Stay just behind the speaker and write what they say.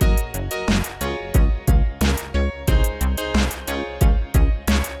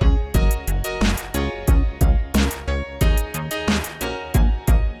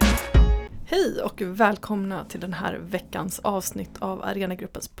och välkomna till den här veckans avsnitt av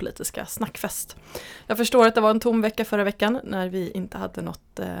Arenagruppens politiska snackfest. Jag förstår att det var en tom vecka förra veckan när vi inte hade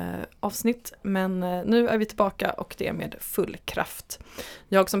något avsnitt, men nu är vi tillbaka och det är med full kraft.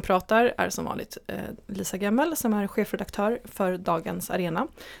 Jag som pratar är som vanligt Lisa Gemmel som är chefredaktör för Dagens Arena.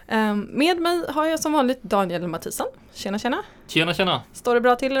 Med mig har jag som vanligt Daniel Mathisen. Tjena, tjena. Tjena. Står det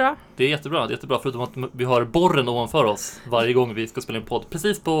bra till idag? Det är jättebra, förutom att vi har borren ovanför oss varje gång vi ska spela en podd.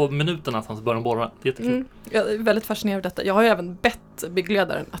 Precis på minuterna som börjar borra. Det är jättekul. Jag är väldigt fascinerad av detta. Jag har ju även bett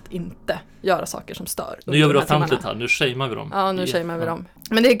byggledaren att inte göra saker som stör. Nu gör vi det offentligt här, nu shamear vi dem. Ja, nu shamear vi dem.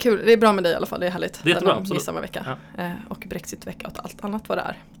 Men det är kul, det är bra med dig i alla fall, det är härligt. Det är jättebra, absolut. Midsommarvecka och Brexit-vecka och allt annat vad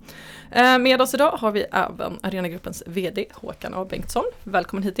det är. Med oss idag har vi även Arenagruppens vd Håkan A. Bengtsson.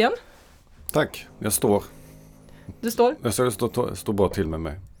 Välkommen hit igen. Tack, jag står. Du står? Jag står bra till med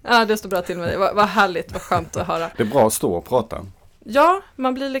mig. Ja, det står bra till med dig. Vad härligt, vad skönt att höra. Det är bra att stå och prata. Ja,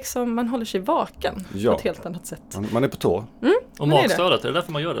 man håller sig vaken på ett helt annat sätt. Man är på tå. Och magstödet, är det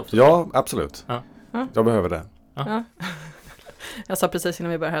därför man gör det också? Ja, absolut. Ja. Jag behöver det. Ja. Jag sa precis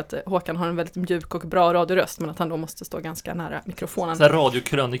innan vi började här att Håkan har en väldigt mjuk och bra radioröst, men att han då måste stå ganska nära mikrofonen. Så här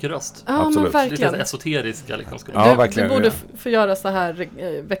radiokrönikeröst. Ja, men verkligen. Lite esoteriska liksom. Ja, verkligen. Du borde få göra så här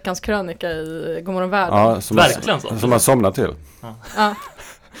veckans krönika i God morgon världen. Ja, verkligen så. Som man somnar till. Ja.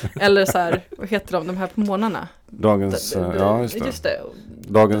 Eller så här, vad heter de här på månaderna? Dagens, just det.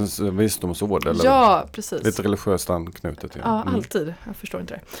 Dagens visdomsord. Eller ja, precis. Lite religiöst anknutet. Ja, alltid. Jag förstår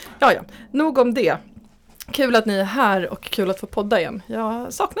inte det. Ja. Nog om det. Kul att ni är här och kul att få podda igen.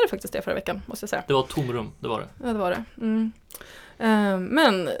 Jag saknade faktiskt det förra veckan, måste jag säga. Det var ett tomrum, det var det. Ja, det var det.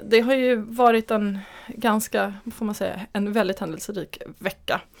 Men det har ju varit en ganska, får man säga, en väldigt händelserik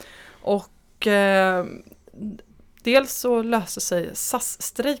vecka. Och dels så löste sig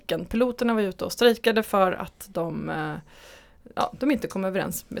SAS-strejken. Piloterna var ute och strejkade för att de inte kom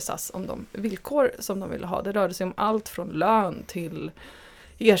överens med SAS om de villkor som de ville ha. Det rörde sig om allt från lön till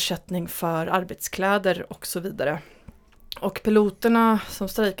ersättning för arbetskläder och så vidare. Och piloterna som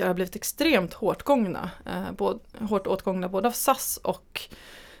strejkar har blivit extremt hårt åtgångna både av SAS och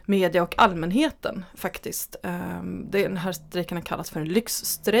media och allmänheten faktiskt. Den här strejken har kallats för en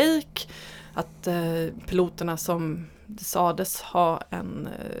lyxstrejk. Att piloterna som det sades ha en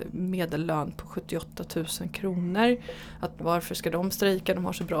medellön på 78 000 kronor. Att varför ska de strejka? De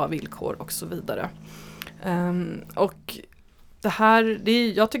har så bra villkor och så vidare. Och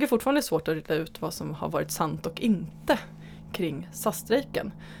jag tycker fortfarande det är svårt att reda ut vad som har varit sant och inte kring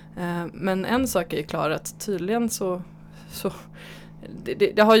SAS-strejken. Men en sak är ju klar att tydligen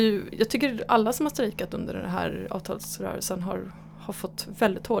jag tycker alla som har strejkat under den här avtalsrörelsen har fått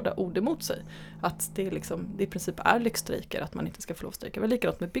väldigt hårda ord emot sig. Att det i princip är lyxstrejker, att man inte ska få lov att strejka. Det var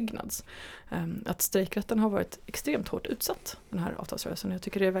likadant med Byggnads. Att strejkrätten har varit extremt hårt utsatt den här avtalsrörelsen. Jag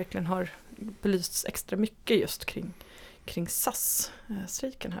tycker det verkligen har belysts extra mycket just kring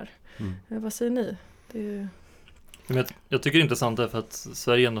SAS-strejken här. Vad säger ni? Jag tycker det är intressant därför att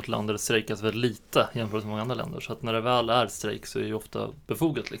Sverige är något land där det strejkas väldigt lite jämfört med många andra länder. Så att när det väl är strejk så är det ofta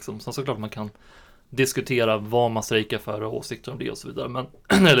befogat liksom. Så såklart man kan diskutera vad man strejkar för och åsikter om det och så vidare. Men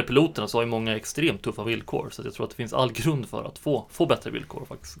när det gäller piloterna så har ju många extremt tuffa villkor. Så jag tror att det finns all grund för att få bättre villkor och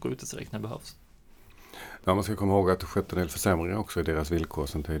faktiskt gå ut i strejk när det behövs. Ja, man ska komma ihåg att det skett en del försämringar också i deras villkor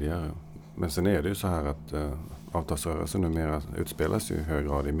sedan tidigare. Men sen är det ju så här att avtalsrörelsen numera utspelas ju i hög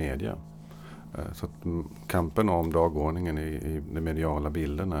grad i media. Så att kampen om dagordningen i den mediala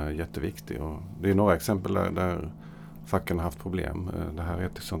bilden är jätteviktig. Och det är några exempel där facken har haft problem. Det här är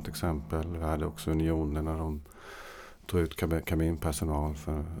ett sådant exempel. Vi hade också Unionen när de tog ut kabinpersonal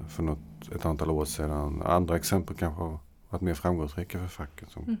för ett antal år sedan. Andra exempel kanske har varit mer framgångsrika för facken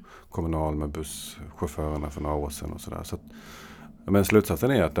som Kommunal med busschaufförerna för några år sedan och sådär. Men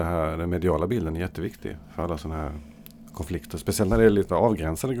slutsatsen är att den mediala bilden är jätteviktig för alla sådana här konflikter. Speciellt när det är lite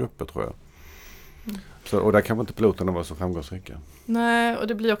avgränsade grupper tror jag. Och där kan inte piloterna vara så framgångsrika. Nej, och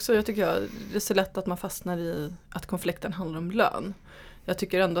det blir också, jag tycker det är så lätt att man fastnar i att konflikten handlar om lön. Jag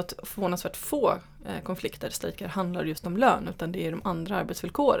tycker ändå att förvånansvärt få konflikter, strejker handlar just om lön, utan det är de andra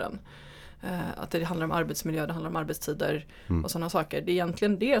arbetsvillkoren. Att det handlar om arbetsmiljö, det handlar om arbetstider och sådana saker. Det är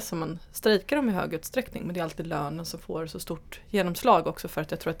egentligen det som man strejkar om i hög utsträckning, men det är alltid lönen som får så stort genomslag också, för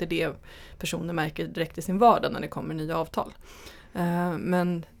att jag tror att det är det personer märker direkt i sin vardag när det kommer nya avtal.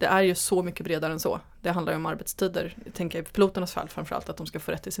 Men det är ju så mycket bredare än så. Det handlar ju om arbetstider. Jag tänker i piloternas fall framförallt att de ska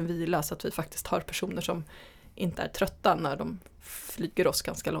få rätt till sin vila, så att vi faktiskt har personer som inte är trötta när de flyger oss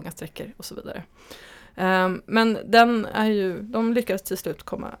ganska långa sträckor och så vidare. Men de lyckades till slut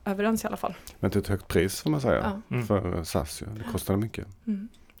komma överens i alla fall. Men till ett högt pris får man säga för SAS. Ja. Det kostade mycket.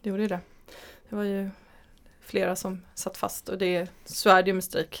 Det gjorde det. Det var ju flera som satt fast och så är det ju med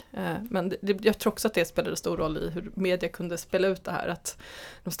strejk. Men jag tror också att det spelade stor roll i hur media kunde spela ut det här, att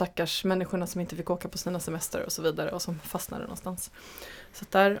de stackars människorna som inte fick åka på sina semester och så vidare och som fastnade någonstans. Så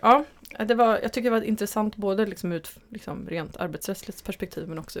att där, ja, jag tycker det var intressant både liksom ut liksom rent arbetsrättsligt perspektiv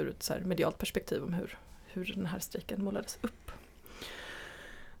men också ur ett så här medialt perspektiv om hur den här strejken målades upp.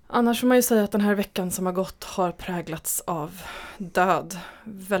 Annars får man ju säga att den här veckan som har gått har präglats av död.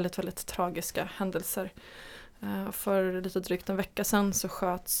 Väldigt, väldigt tragiska händelser. För lite drygt en vecka sedan så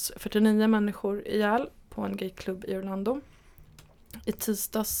sköts 49 människor ihjäl på en gayklubb i Orlando. I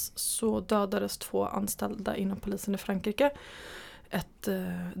tisdags så dödades 2 anställda inom polisen i Frankrike. Ett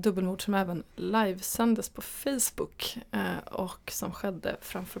dubbelmord som även livesändes på Facebook och som skedde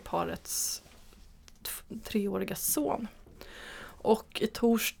framför parets 3-åriga son. Och i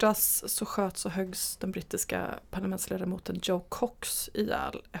torsdags så sköts och höggs den brittiska parlamentsledamoten Joe Cox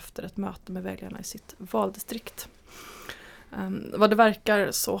ihjäl efter ett möte med väljarna i sitt valdistrikt. Vad det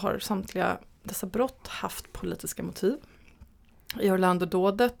verkar så har samtliga dessa brott haft politiska motiv. I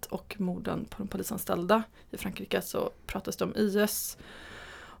Orlando-dådet och morden på de polisanställda i Frankrike så pratas det om IS.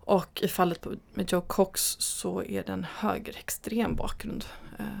 Och i fallet med Joe Cox så är det en högerextrem bakgrund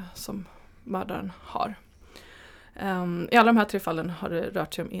som mördaren har. I alla de här 3 fallen har det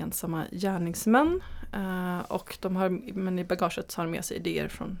rört sig om ensamma gärningsmän och men i bagaget har de med sig idéer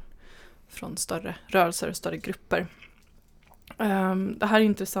från större rörelser och större grupper. Det här är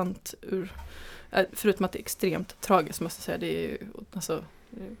intressant förutom att det är extremt tragiskt måste jag säga. Det är ju alltså,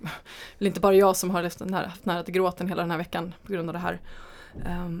 det är inte bara jag som har haft nära till gråten hela den här veckan på grund av det här.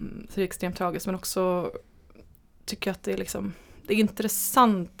 Så det är extremt tragiskt men också tycker jag att det är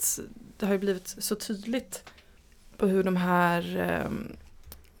intressant. Det har ju blivit så tydligt på hur de här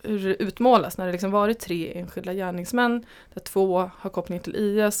hur det utmålas när det liksom varit 3 enskilda gärningsmän där 2 har koppling till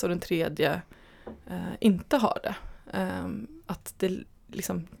IS och den 3:e inte har det. Att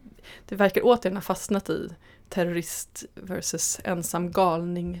det verkar återigen ha fastnat i terrorist versus ensam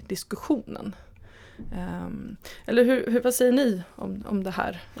galning diskussionen. Eller vad säger ni om det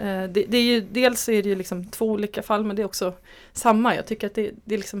här? Det är ju, dels är det ju liksom 2 olika fall men det är också samma. Jag tycker att det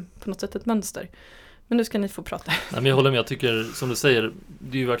är liksom på något sätt ett mönster. Men nu ska ni få prata. Nej, men jag håller med, jag tycker som du säger,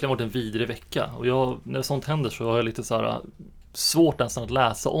 det är ju verkligen varit en vidrig vecka. Och när sånt händer så har jag lite så här svårt nästan att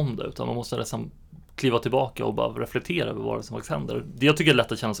läsa om det. Utan man måste nästan kliva tillbaka och bara reflektera över vad det som faktiskt händer. Det jag tycker är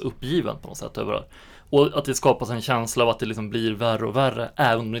lätt att känna sig uppgiven på något sätt över. Och att det skapas en känsla av att det liksom blir värre och värre,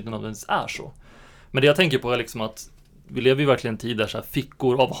 även om det inte nödvändigtvis är så. Men det jag tänker på är liksom att vi lever ju verkligen i en tid där så här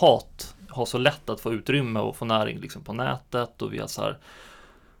fickor av hat har så lätt att få utrymme och få näring liksom på nätet. Och vi har så här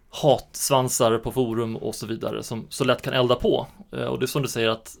hatsvansar på forum och så vidare som så lätt kan elda på. Och det är som du säger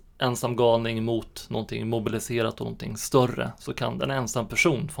att ensam galning mot någonting mobiliserat och någonting större, så kan en ensam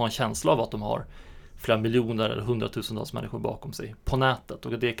person få en känsla av att de har flera miljoner eller 100,000-tals människor bakom sig på nätet,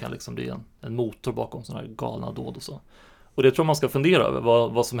 och det kan liksom bli en motor bakom sådana här galna dåd och så. Och det tror man ska fundera över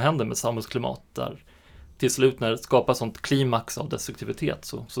vad som händer med samhällsklimat där till slut när det skapar sånt klimax av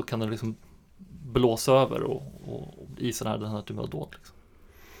destruktivitet så kan det liksom blåsa över och i den här typen av dåd liksom.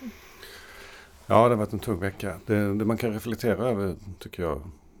 Ja, det har varit en tung vecka. Det man kan reflektera över tycker jag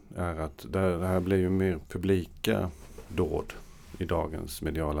är att det här blir ju mer publika dåd i dagens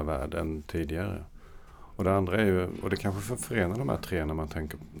mediala värld än tidigare. Och det andra är ju, och det kanske förenar de här 3 när man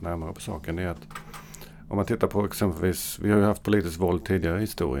tänker närmare på saken, är att om man tittar på exempelvis, vi har ju haft politiskt våld tidigare i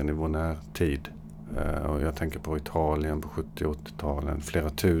historien i vår närtid. Och jag tänker på Italien på 70- och 80-talen, flera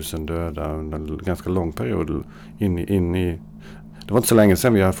tusen döda under en ganska lång period in i det var inte så länge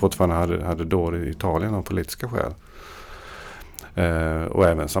sedan vi fortfarande hade dåd i Italien av politiska skäl. Och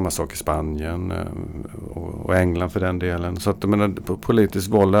även samma sak i Spanien och England för den delen. Så att politiskt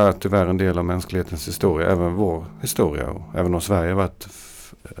våld är tyvärr en del av mänsklighetens historia, även vår historia. Och även om Sverige har varit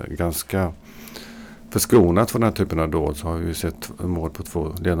ganska förskonat från den här typen av dåd, så har vi sett mord på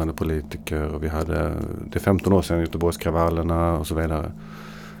 2 ledande politiker. Och det är 15 år sedan Göteborgskravallerna och så vidare.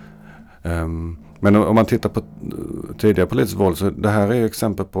 Men om man tittar på tidigare politiskt våld, så det här är ju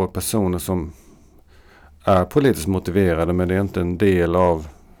exempel på personer som är politiskt motiverade, men det är inte en del av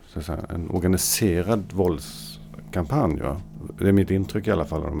så att säga, en organiserad våldskampanj. Va? Det är mitt intryck i alla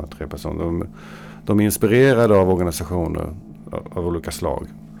fall av de här 3 personerna. De är inspirerade av organisationer av olika slag,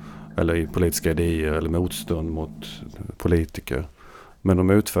 eller i politiska idéer eller motstånd mot politiker. Men de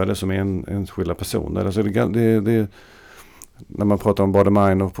utför det som enskilda personer. Alltså det när man pratar om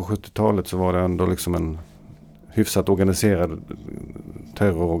Baader-Meinhof på 70-talet, så var det ändå liksom en hyfsat organiserad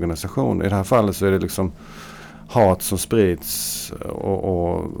terrororganisation. I det här fallet så är det liksom hat som sprids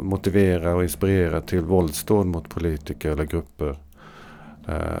och motiverar och inspirerar till våldsdåd mot politiker eller grupper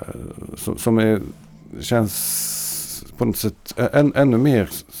som är känns på något sätt ännu mer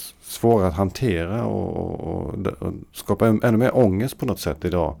svåra att hantera och skapa ännu mer ångest på något sätt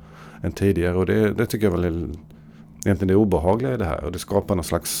idag än tidigare. Och det tycker jag väl är egentligen det obehagliga i det här. Och det skapar någon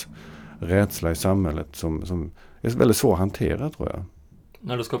slags rädsla i samhället som är väldigt svår att hantera, tror jag.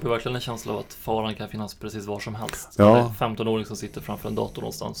 När du skapar verkligen en känsla av att faran kan finnas precis var som helst. Ja. En 15-åring som sitter framför en dator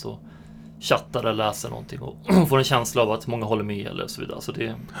någonstans och chattar eller läser någonting och får en känsla av att många håller med eller så vidare. Så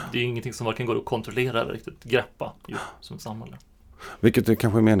det är ingenting som varken går att kontrollera eller riktigt greppa som ett samhälle. Vilket är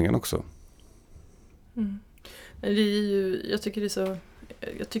kanske meningen också. Mm. Det är ju, jag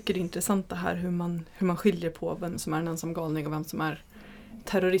tycker det är intressant det här hur man skiljer på vem som är en ensam galning och vem som är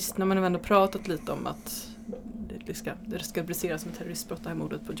terrorist. När man har ändå pratat lite om att det ska rubriceras som terroristbrott, det här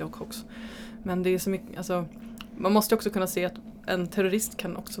mordet på Joe Cox. Men det är så mycket, alltså, man måste också kunna se att en terrorist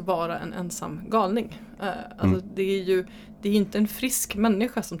kan också vara en ensam galning. Alltså, det är inte en frisk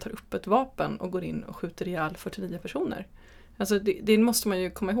människa som tar upp ett vapen och går in och skjuter ihjäl 49 personer. Alltså det måste man ju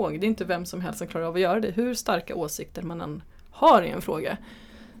komma ihåg. Det är inte vem som helst som klarar av att göra det. Hur starka åsikter man än har i en fråga.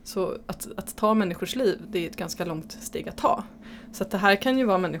 Så att ta människors liv, det är ett ganska långt steg att ta. Så att det här kan ju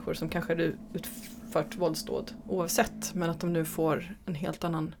vara människor som kanske har utfört våldsdåd oavsett. Men att de nu får en helt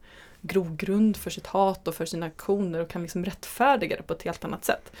annan grogrund för sitt hat och för sina aktioner och kan liksom rättfärdiga det på ett helt annat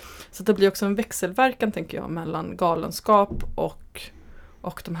sätt. Så det blir också en växelverkan, tänker jag, mellan galenskap och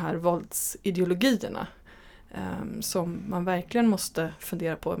de här våldsideologierna. Som man verkligen måste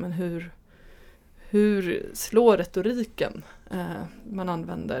fundera på, men hur slår retoriken man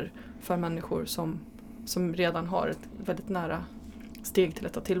använder för människor som redan har ett väldigt nära steg till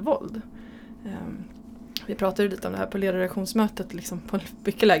att ta till våld. Vi pratade lite om det här på ledarredaktionsmötet, liksom på en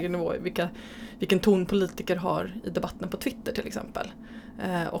mycket lägre nivå, vilken ton politiker har i debatten på Twitter till exempel.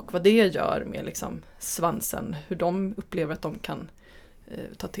 Och vad det gör med liksom svansen, hur de upplever att de kan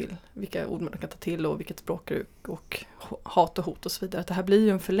ta till, vilka ord man kan ta till och vilket språkbruk och hat och hot och så vidare. Att det här blir ju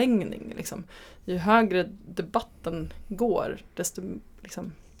en förlängning. Liksom. Ju högre debatten går, desto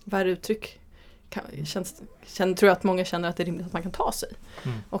liksom, värre uttryck tror jag att många känner att det är rimligt att man kan ta sig.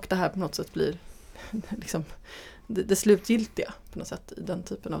 Och det här på något sätt blir liksom, det slutgiltiga på något sätt i den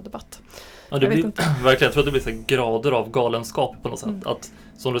typen av debatt. Ja, det blir, verkligen, jag tror att det blir så grader av galenskap på något sätt. Att,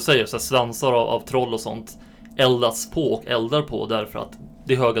 som du säger, så svansar av troll och sånt eldas på och eldar på därför att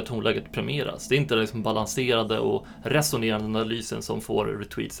det höga tonläget premieras. Det är inte liksom balanserade och resonerande analysen som får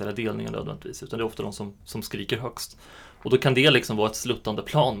retweets eller delningar nödvändigtvis, utan det är ofta de som skriker högst. Och då kan det liksom vara ett sluttande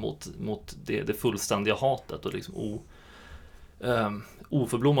plan mot det fullständiga hatet och liksom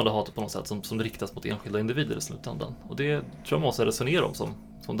oförblommade hatet på något sätt som riktas mot enskilda individer i slutändan. Och det tror jag man måste resonera om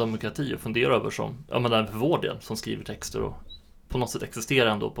som demokrati och fundera över som, ja men även för vår del som skriver texter och på något sätt existerar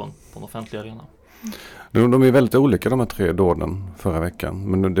ändå på en offentlig arena. De är väldigt olika, de här 3 dåden förra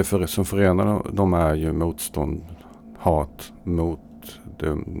veckan. Men det som förenar dem är ju motstånd, hat mot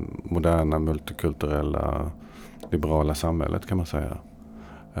det moderna, multikulturella, liberala samhället, kan man säga.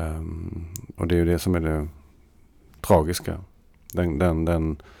 Och det är ju det som är det tragiska.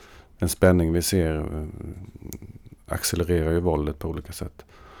 Den spänning vi ser accelererar ju våldet på olika sätt.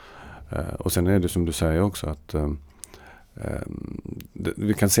 Och sen är det som du säger också att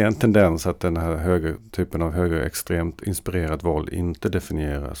vi kan se en tendens att den här typen av högerextremt inspirerat våld inte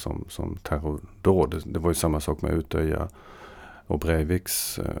definieras som terrordåd. Det var ju samma sak med Utöja och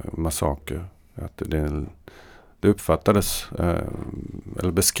Breiviks massaker. Att det uppfattades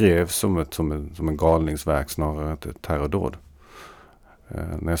eller beskrevs som en galningsverk snarare än ett terrordåd.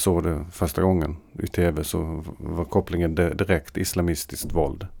 När jag såg det första gången i tv så var kopplingen direkt islamistiskt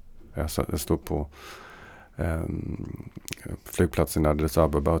våld. Jag stod på flygplatsen i Addis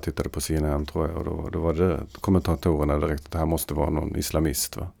Abeba och tittade på CNN, tror jag, och då var det kommentatorerna direkt att det här måste vara någon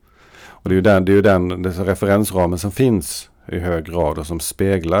islamist, va? Och det är ju den referensramen som finns i hög grad och som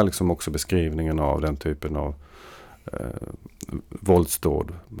speglar liksom också beskrivningen av den typen av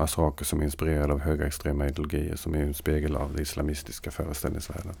våldsdåd, massaker som är inspirerade av högerextrema ideologier, som är en spegel av den islamistiska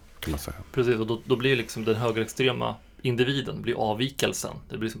föreställningsvärlden, kan man säga. Precis, och då blir liksom den högerextrema individen blir avvikelsen,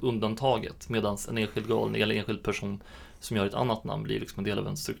 det blir liksom undantaget, medan en enskild galning eller en enskild person som gör ett annat namn blir liksom en del av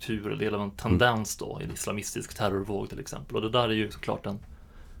en struktur, en del av en tendens då, en islamistisk terrorvåg till exempel. Och det där är ju såklart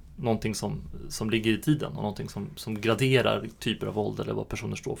någonting som ligger i tiden och någonting som graderar typer av våld eller vad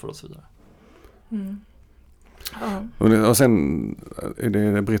personer står för och så vidare. Ja. Och sen i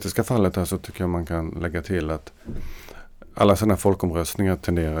det brittiska fallet här så tycker jag man kan lägga till att alla sådana folkomröstningar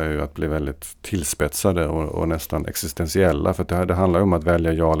tenderar ju att bli väldigt tillspetsade och nästan existentiella, för att det handlar om att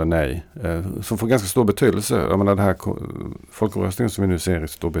välja ja eller nej, som får ganska stor betydelse. Jag menar, det här folkomröstningen som vi nu ser i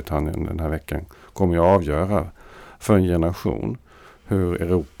Storbritannien den här veckan kommer ju att avgöra för en generation hur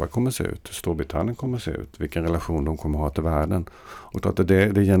Europa kommer se ut, hur Storbritannien kommer se ut, vilken relation de kommer ha till världen. Och att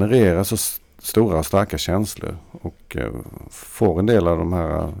det genererar så stora och starka känslor och får en del av de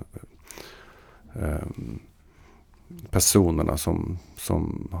här personerna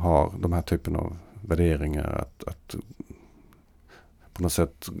som har de här typen av värderingar att på något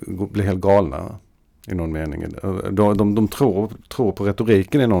sätt bli helt galna i någon mening. De tror på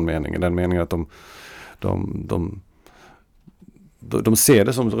retoriken i någon mening, i den meningen att de ser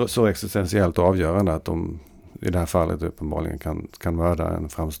det som så existentiellt och avgörande att de i det här fallet uppenbarligen kan mörda en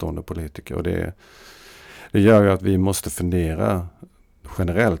framstående politiker. Och det gör ju att vi måste fundera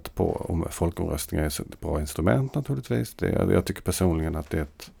generellt på om folkomröstningar är ett bra instrument naturligtvis. Jag tycker personligen att det är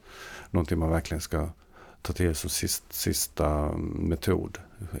någonting man verkligen ska ta till som sista metod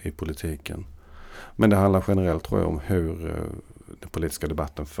i politiken. Men det handlar generellt tror jag om hur den politiska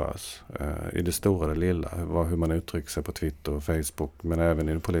debatten förs. I det stora och det lilla. Hur man uttrycker sig på Twitter och Facebook. Men även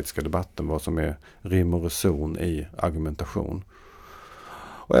i den politiska debatten. Vad som är rim och reson i argumentation.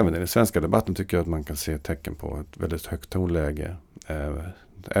 Och även i den svenska debatten tycker jag att man kan se tecken på ett väldigt högt tonläge.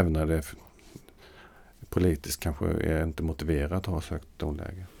 Även när det är politiskt kanske är inte motiverat att ha så högt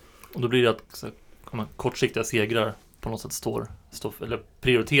tonläge. Och då blir det att kortsiktiga segrar på något sätt står eller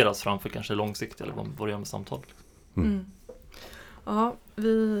prioriteras framför kanske långsiktiga eller vad det gör med samtal. Ja,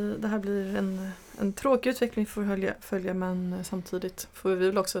 det här blir en tråkig utveckling för att följa, men samtidigt får vi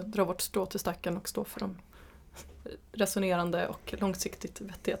väl också dra vårt strå till stacken och stå för de resonerande och långsiktigt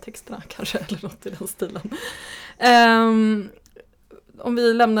vettiga texterna kanske, eller något i den stilen. Om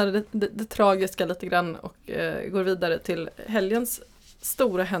vi lämnar det tragiska lite grann och går vidare till helgens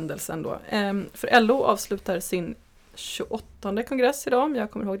stora händelse ändå. För LO avslutar sin 28:e kongress idag, om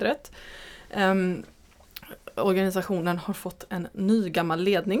jag kommer ihåg det rätt. Organisationen har fått en ny gammal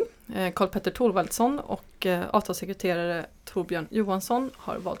ledning. Karl-Petter Thorwaldsson och avtalssekreterare Torbjörn Johansson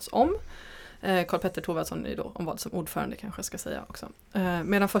har valts om. Karl-Petter Thorwaldsson är då omvald som ordförande kanske jag ska säga också.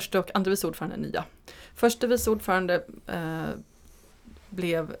 Medan första och andra vice ordförande är nya. Första vice ordförande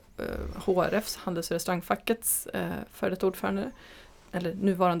blev HRFs, Handels- och restaurangfackets före ordförande, eller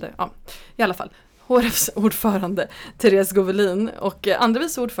nuvarande, ja i alla fall. HRFs ordförande Therese Govelin och andra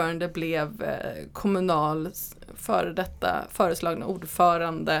vice ordförande blev Kommunals före detta föreslagna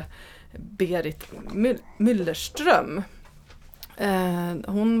ordförande Berit Müllerström.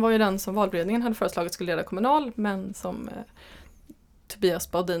 Hon var ju den som valberedningen hade föreslagit skulle leda Kommunal, men som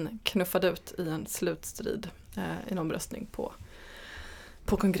Tobias Baudin knuffade ut i en slutstrid i en omröstning på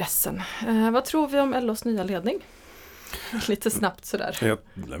kongressen. Vad tror vi om LOs nya ledning? Lite snabbt sådär.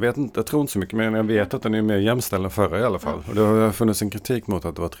 Jag tror inte så mycket, men jag vet att den är mer jämställd än förra i alla fall. Och det har funnits en kritik mot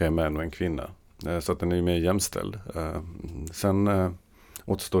att det var 3 män och en kvinna. Så att den är mer jämställd. Sen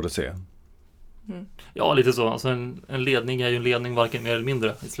återstår det att se. Ja, lite så. Alltså en ledning är ju en ledning varken mer eller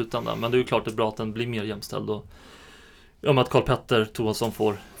mindre i slutändan. Men det är ju klart att det är bra att den blir mer jämställd. Och om att Karl-Petter Thorwaldsson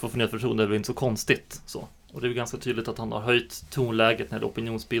får förnyat förtroende är väl inte så konstigt så. Och det är ju ganska tydligt att han har höjt tonläget när det är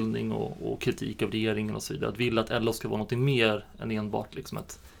opinionsbildning och kritik av regeringen och så vidare. Att vilja att LO ska vara något mer än enbart liksom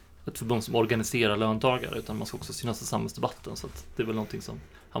ett förbund som organiserar löntagare, utan man ska också synas i samhällsdebatten. Så att det är väl någonting som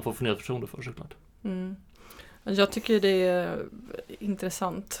han får förnyat förtroende för såklart. Jag tycker det är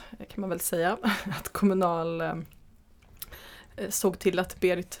intressant, kan man väl säga, att Kommunal såg till att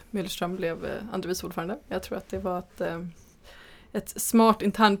Berit Müllerström blev andra vice ordförande. Jag tror att det var ett smart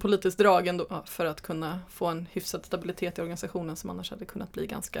internpolitiskt drag ändå för att kunna få en hyfsad stabilitet i organisationen som annars hade kunnat bli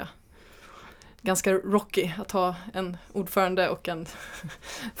ganska rocky att ha en ordförande och en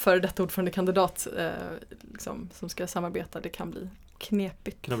före detta ordförandekandidat liksom, som ska samarbeta. Det kan bli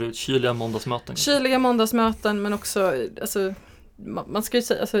knepigt. Det kan bli kyliga måndagsmöten. Kyliga måndagsmöten, men också alltså, man ska ju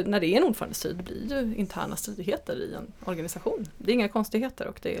säga, alltså, när det är en ordförandestrid blir ju interna stridigheter i en organisation. Det är inga konstigheter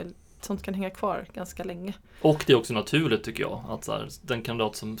och det är sånt kan hänga kvar ganska länge. Och det är också naturligt tycker jag att så här, den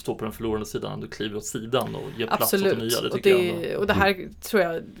kandidat som står på den förlorande sidan du kliver åt sidan och ger plats åt den nya. Och det här tror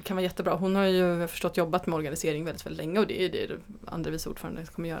jag kan vara jättebra. Hon har ju förstått jobbat med organisering väldigt, väldigt länge och det är det andra vice ordförande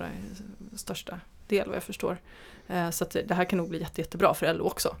kommer göra i största del vad jag förstår. Så att det här kan nog bli jättebra för LO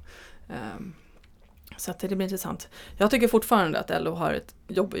också. Så att det blir intressant. Jag tycker fortfarande att LO har ett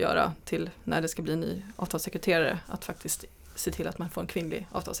jobb att göra till när det ska bli ny avtalssekreterare att faktiskt se till att man får en kvinnlig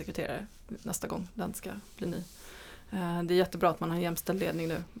avtalssekreterare nästa gång den ska bli ny. Det är jättebra att man har en jämställd ledning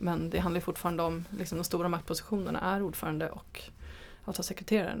nu, men det handlar fortfarande om liksom, de stora maktpositionerna är ordförande och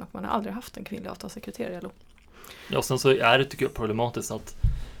avtalssekreteraren och man har aldrig haft en kvinnlig avtalssekreterare i LO. Ja, och sen så är det tycker jag problematiskt att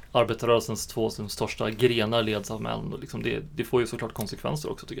arbetarrörelsens 2 största grenar leds av män och liksom det får ju såklart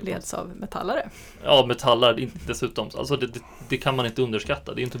konsekvenser också tycker jag. Leds av metallare. Ja, metallare dessutom. Alltså det kan man inte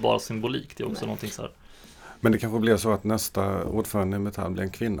underskatta. Det är inte bara symbolik, det är också någonting så här. Men det kanske blir så att nästa ordförande i Metall blir en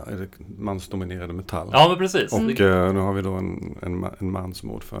kvinna, är det mansdominerade Metall? Ja, men precis. Och nu har vi då en man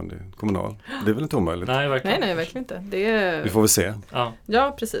som ordförande i Kommunal. Det är väl inte omöjligt? Nej, verkligen. Nej, verkligen inte. Det är... Vi får väl se.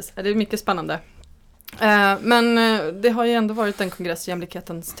 Ja, precis. Det är mycket spännande. Men det har ju ändå varit en kongress i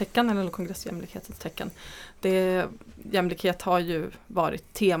jämlikhetens tecken, eller kongress i jämlikhetens tecken. Jämlikhet har ju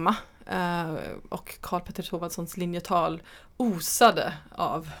varit tema. Och Karl-Petter Thorwaldssons linjetal osade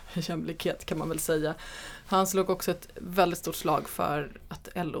av jämlikhet, kan man väl säga. Han slog också ett väldigt stort slag för att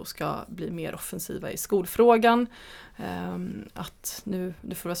LO ska bli mer offensiva i skolfrågan. Att nu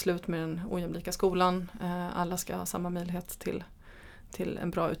får det slut med den ojämlika skolan. Alla ska ha samma möjlighet till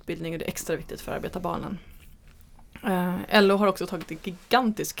en bra utbildning, och det är extra viktigt för arbetarbarnen. LO har också tagit ett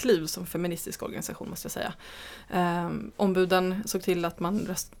gigantiskt kliv som feministisk organisation, måste jag säga. Ombuden såg till att man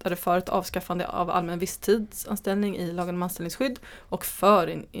röstade för ett avskaffande av allmän visstidsanställning i lagen om anställningsskydd och för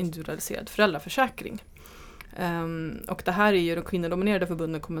en individualiserad föräldraförsäkring. Och det här är ju de kvinnodominerade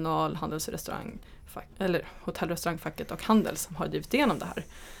förbunden Kommunal, Handels- och eller Hotell- och restaurangfacket och Handel som har drivit igenom det här.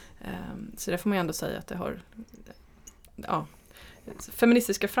 Så det får man ju ändå säga att det har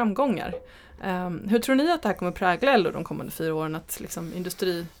feministiska framgångar. Hur tror ni att det här kommer prägla LO de kommande 4 åren? Att liksom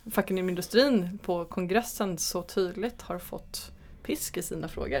facken inom industrin på kongressen så tydligt har fått pisk i sina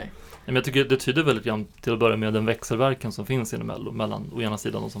frågor? Men jag tycker det tyder väldigt grann till att börja med den växelverkan som finns inom LO mellan å ena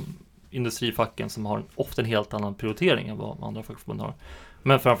sidan och som industrifacken som har ofta en helt annan prioritering än vad andra fackförbund har.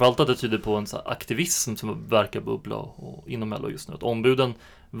 Men framförallt att det tyder på en så här aktivism som verkar bubbla och inom LO just nu. Att ombuden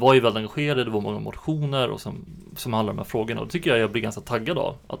var ju väldigt engagerade, det var många motioner och som handlar om de här frågorna. Och det tycker jag blir ganska taggad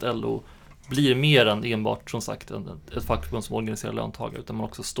av. Att LO blir mer än enbart, som sagt, ett fackförbund som organiserar löntagare. Utan man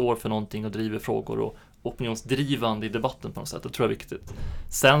också står för någonting och driver frågor och opinionsdrivande i debatten på något sätt. Det tror jag är viktigt.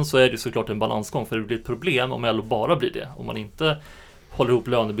 Sen så är det såklart en balansgång, för det blir ett problem om LO bara blir det. Om man inte håller ihop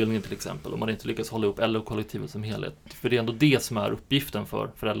lönebildningen till exempel, om man inte lyckas hålla ihop LO-kollektivet som helhet. För det är ändå det som är uppgiften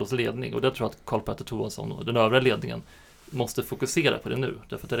för LOs ledning. Och det tror jag att Karl-Petter Thorwaldsson och den övriga ledningen måste fokusera på det nu.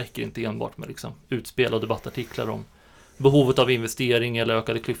 Därför att det räcker inte enbart med liksom utspel och debattartiklar om behovet av investering eller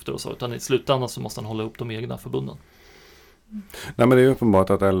ökade klyftor och så. Utan i slutändan så måste han hålla ihop de egna förbunden. Nej, men det är uppenbart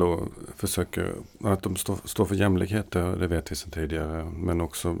att LO försöker, att de står för jämlikhet, det vet vi sedan tidigare, men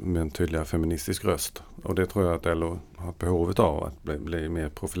också med en tydligare feministisk röst. Och det tror jag att LO har behovet av, att bli mer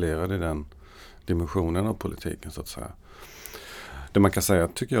profilerad i den dimensionen av politiken, så att säga. Det man kan säga,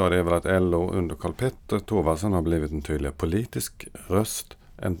 tycker jag, det är väl att LO under Karl-Petter Thorwaldsson har blivit en tydligare politisk röst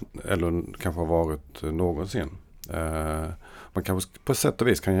än LO kanske har varit någonsin. Man kanske på sätt och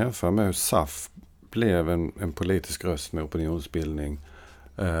vis kan jämföra med hur SAF blev en politisk röst med opinionsbildning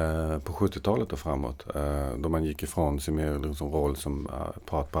på 70-talet och framåt. Då man gick ifrån sin mer liksom roll som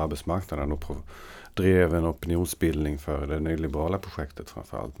part på arbetsmarknaden och drev en opinionsbildning för det nyliberala projektet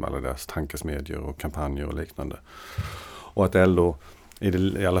framförallt med alla deras tankesmedjor och kampanjer och liknande. Och att LO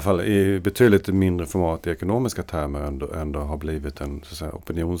i alla fall i betydligt mindre format i ekonomiska termer ändå har blivit en så att säga,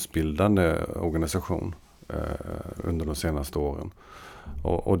 opinionsbildande organisation under de senaste åren.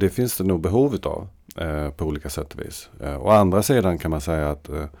 Och det finns det nog behovet av på olika sätt och vis. Å andra sidan kan man säga att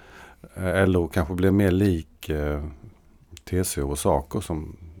LO kanske blir mer lik TCO och SACO,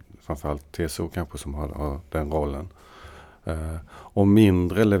 som framförallt TCO kanske som har den rollen. Och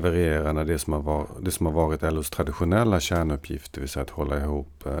mindre levererar när det som har varit LOs traditionella kärnuppgift, det vill säga att hålla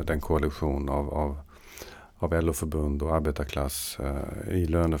ihop den koalition av LO-förbund och arbetarklass i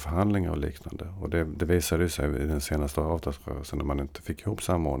löneförhandlingar och liknande. Och det visade sig i den senaste avtalsrörelsen när man inte fick ihop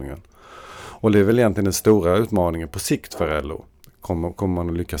samordningen. Och det är väl egentligen den stora utmaningen på sikt för LO. Kommer man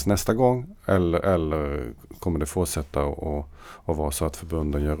att lyckas nästa gång eller kommer det fortsätta att vara så att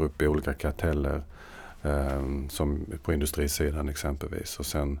förbunden gör upp i olika karteller som på industrisidan exempelvis. Och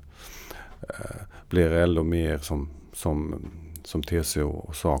sen blir LO mer som TCO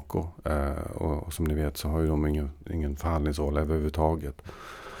och SACO. Och som ni vet så har ju de ingen förhandlingsroll överhuvudtaget.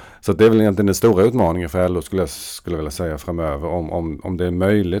 Så det är väl egentligen den stora utmaningen för LO skulle jag vilja säga framöver. Om det är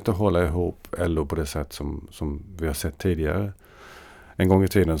möjligt att hålla ihop LO på det sätt som vi har sett tidigare. En gång i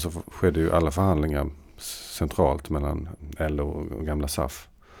tiden så skedde ju alla förhandlingar centralt mellan LO och gamla SAF.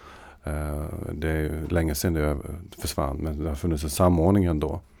 Det är ju länge sedan det försvann, men det har funnits en samordning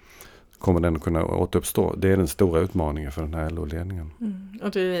ändå. Kommer den att kunna återuppstå? Det är den stora utmaningen för den här LO-ledningen.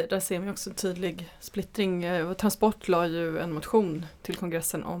 Och där ser vi också en tydlig splittring. Transport la ju en motion till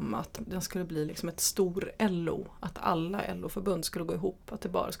kongressen om att den skulle bli liksom ett stor LO. Att alla LO-förbund skulle gå ihop, att det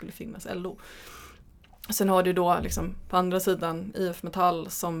bara skulle finnas LO. Sen har det då liksom på andra sidan IF Metall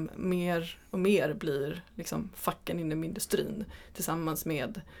som mer och mer blir liksom facken inom industrin tillsammans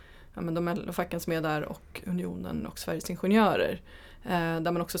med de LO-facken som är där och Unionen och Sveriges Ingenjörer.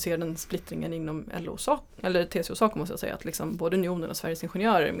 Där man också ser den splittringen inom eller TCO och SACO måste jag säga, att liksom både Unionen och Sveriges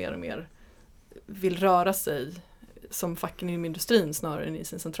Ingenjörer mer och mer vill röra sig som facken inom industrin snarare än i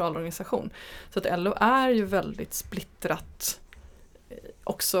sin centralorganisation. Så att LO är ju väldigt splittrat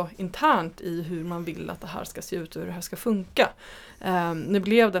också internt i hur man vill att det här ska se ut och hur det här ska funka. Nu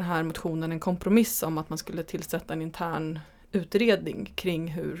blev den här motionen en kompromiss om att man skulle tillsätta en intern utredning kring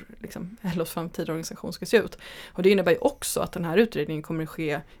hur liksom, LOs framtida organisation ska se ut. Och det innebär ju också att den här utredningen kommer att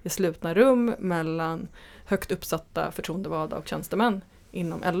ske i slutna rum mellan högt uppsatta förtroendevalda och tjänstemän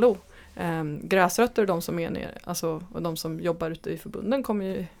inom LO. Gräsrötter, de som och de som jobbar ute i förbunden kommer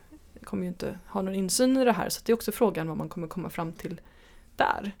ju inte ha någon insyn i det här. Så det är också frågan vad man kommer komma fram till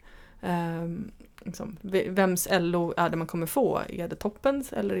där. Liksom, vems LO är det man kommer få? Är det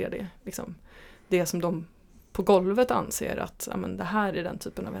toppens eller är det liksom det som de på golvet anser att det här är den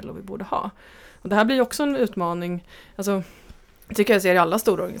typen av LO vi borde ha? Och det här blir också en utmaning. Alltså, tycker jag ser i alla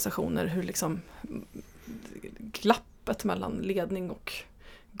stora organisationer hur liksom glappet mellan ledning och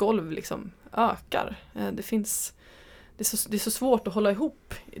golv liksom ökar. Det är så svårt att hålla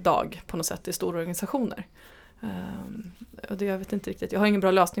ihop idag på något sätt i stora organisationer. Och det jag vet inte riktigt. Jag har ingen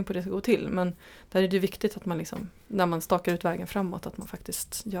bra lösning på det att gå till, men där är det viktigt att man liksom, när man stakar ut vägen framåt, att man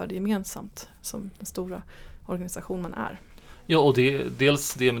faktiskt gör det gemensamt som den stora organisation man är. Ja, och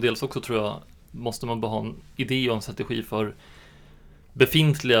dels också tror jag måste man bara ha en idé och en strategi för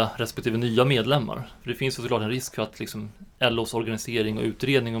befintliga respektive nya medlemmar. För det finns ju såklart en risk för att liksom LOs organisering och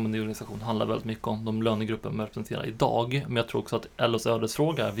utredning om en ny organisation handlar väldigt mycket om de lönegrupper man representerar idag. Men jag tror också att LOs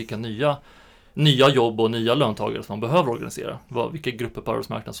ödesfråga är vilka nya jobb och nya löntagare som man behöver organisera. Vilka grupper på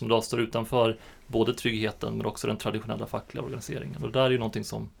arbetsmarknaden som då står utanför både tryggheten men också den traditionella fackliga organiseringen. Och det där är ju någonting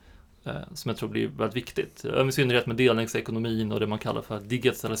som jag tror blir väldigt viktigt. I synnerhet med delningsekonomin och det man kallar för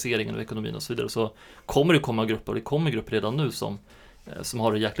digitaliseringen av ekonomin och så vidare, så kommer det komma grupper, och det kommer grupper redan nu som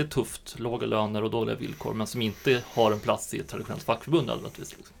har det jäkligt tufft, låga löner och dåliga villkor, men som inte har en plats i ett traditionellt fackförbund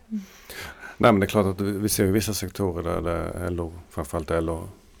alldeles. Liksom. Nej, men det är klart att vi ser vissa sektorer där LO, framförallt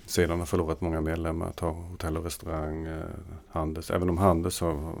LO-sidan har förlorat många medlemmar, ta hotell och restaurang, Handels. Även om Handels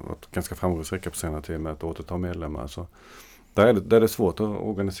har varit ganska framgångsrika på senare tid med att återta medlemmar, så där är det svårt att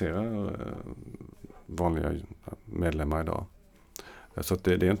organisera vanliga medlemmar idag. Så att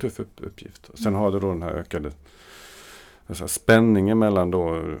det är en tuff uppgift. Sen har du då den här ökade spänningen mellan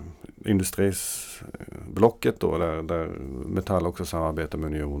då industrisblocket då, där Metall också samarbetar med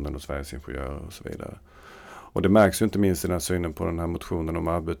Unionen och Sveriges Ingenjörer och så vidare. Och det märks ju inte minst i den här synen på den här motionen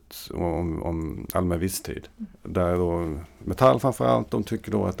om allmän visstid. Där då Metall framförallt, de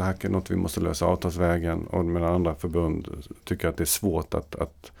tycker då att det här är något vi måste lösa avtalsvägen, och medan andra förbund tycker att det är svårt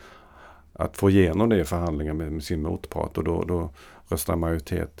att få igenom det i förhandlingar med sin motpart, och då röstar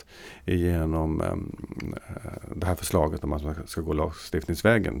majoritet igenom det här förslaget om att man ska gå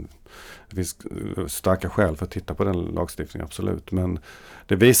lagstiftningsvägen. Det finns starka skäl för att titta på den lagstiftningen, absolut. Men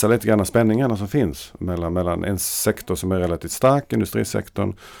det visar lite grann spänningarna som finns mellan en sektor som är relativt stark,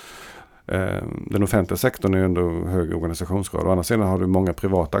 industrisektorn. Den offentliga sektorn är ju ändå hög organisationsgrad. Å andra sidan har du många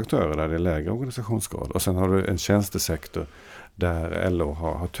privata aktörer där det är lägre organisationsgrad. Och sen har du en tjänstesektor där LO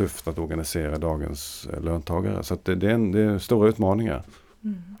har tufft att organisera dagens löntagare. Så att det är stora utmaningar.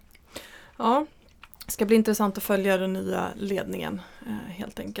 Mm. Ja, det ska bli intressant att följa den nya ledningen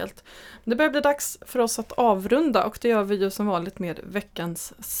helt enkelt. Det börjar bli dags för oss att avrunda, och det gör vi ju som vanligt med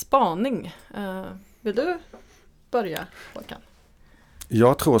veckans spaning. Vill du börja, Håkan?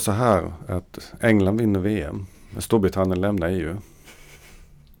 Jag tror så här att England vinner VM, men Storbritannien lämnar EU.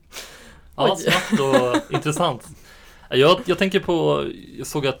 Ja, snabbt och intressant. Jag tänker på, jag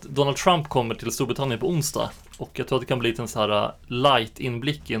såg att Donald Trump kommer till Storbritannien på onsdag, och jag tror att det kan bli en så här light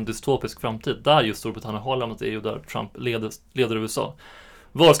inblick i en dystopisk framtid där just Storbritannien har lämnat EU, där Trump leder USA.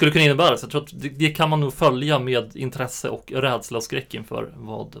 Vad skulle det kunna innebära? Så jag tror att det kan man nog följa med intresse och rädsla och skräck inför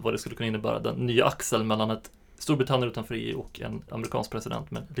vad det skulle kunna innebära, den nya axeln mellan ett Storbritannien utanför EU och en amerikansk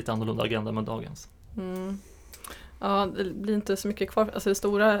president med lite annorlunda agenda än dagens. Mm. Ja, det blir inte så mycket kvar. Alltså den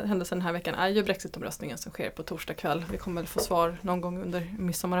stora händelsen den här veckan är ju Brexit-omröstningen som sker på torsdag kväll. Vi kommer väl få svar någon gång under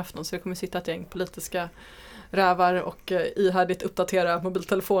midsommarafton, så det kommer sitta ett gäng politiska rävar och ihärdigt uppdatera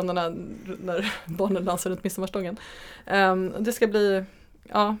mobiltelefonerna när barnen dansar runt midsommarstången. Det ska bli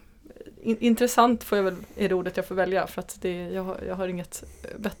intressant, är det ordet jag får välja, för att jag har inget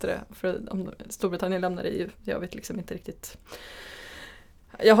bättre för om Storbritannien lämnar EU. Jag vet liksom inte riktigt.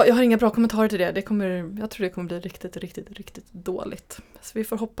 Jag har inga bra kommentarer till det. Jag tror det kommer bli riktigt, riktigt, riktigt dåligt. Så vi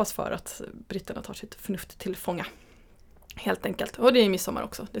får hoppas för att britterna tar sitt förnuft till fånga. Helt enkelt. Och det är midsommar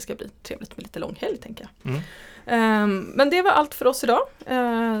också. Det ska bli trevligt med lite lång helg, tänker jag. Men det var allt för oss idag.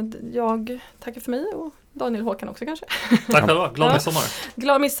 Jag tackar för mig, och Daniel Håkan också kanske. Tack själva, glad midsommar.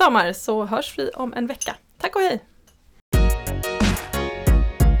 Glad midsommar, så hörs vi om en vecka. Tack och hej!